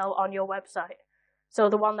email on your website. So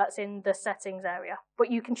the one that's in the settings area. But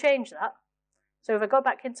you can change that. So if I go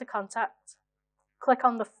back into Contact, click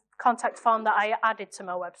on the contact form that I added to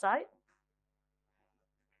my website.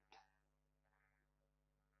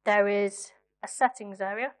 There is a settings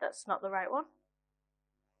area. That's not the right one.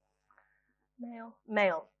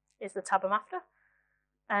 Mail is the tab I'm after.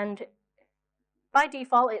 And by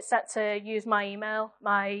default, it's set to use my email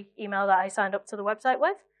that I signed up to the website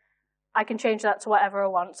with. I can change that to whatever I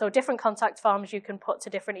want. So different contact forms you can put to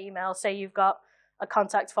different emails. Say you've got a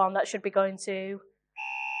contact form that should be going to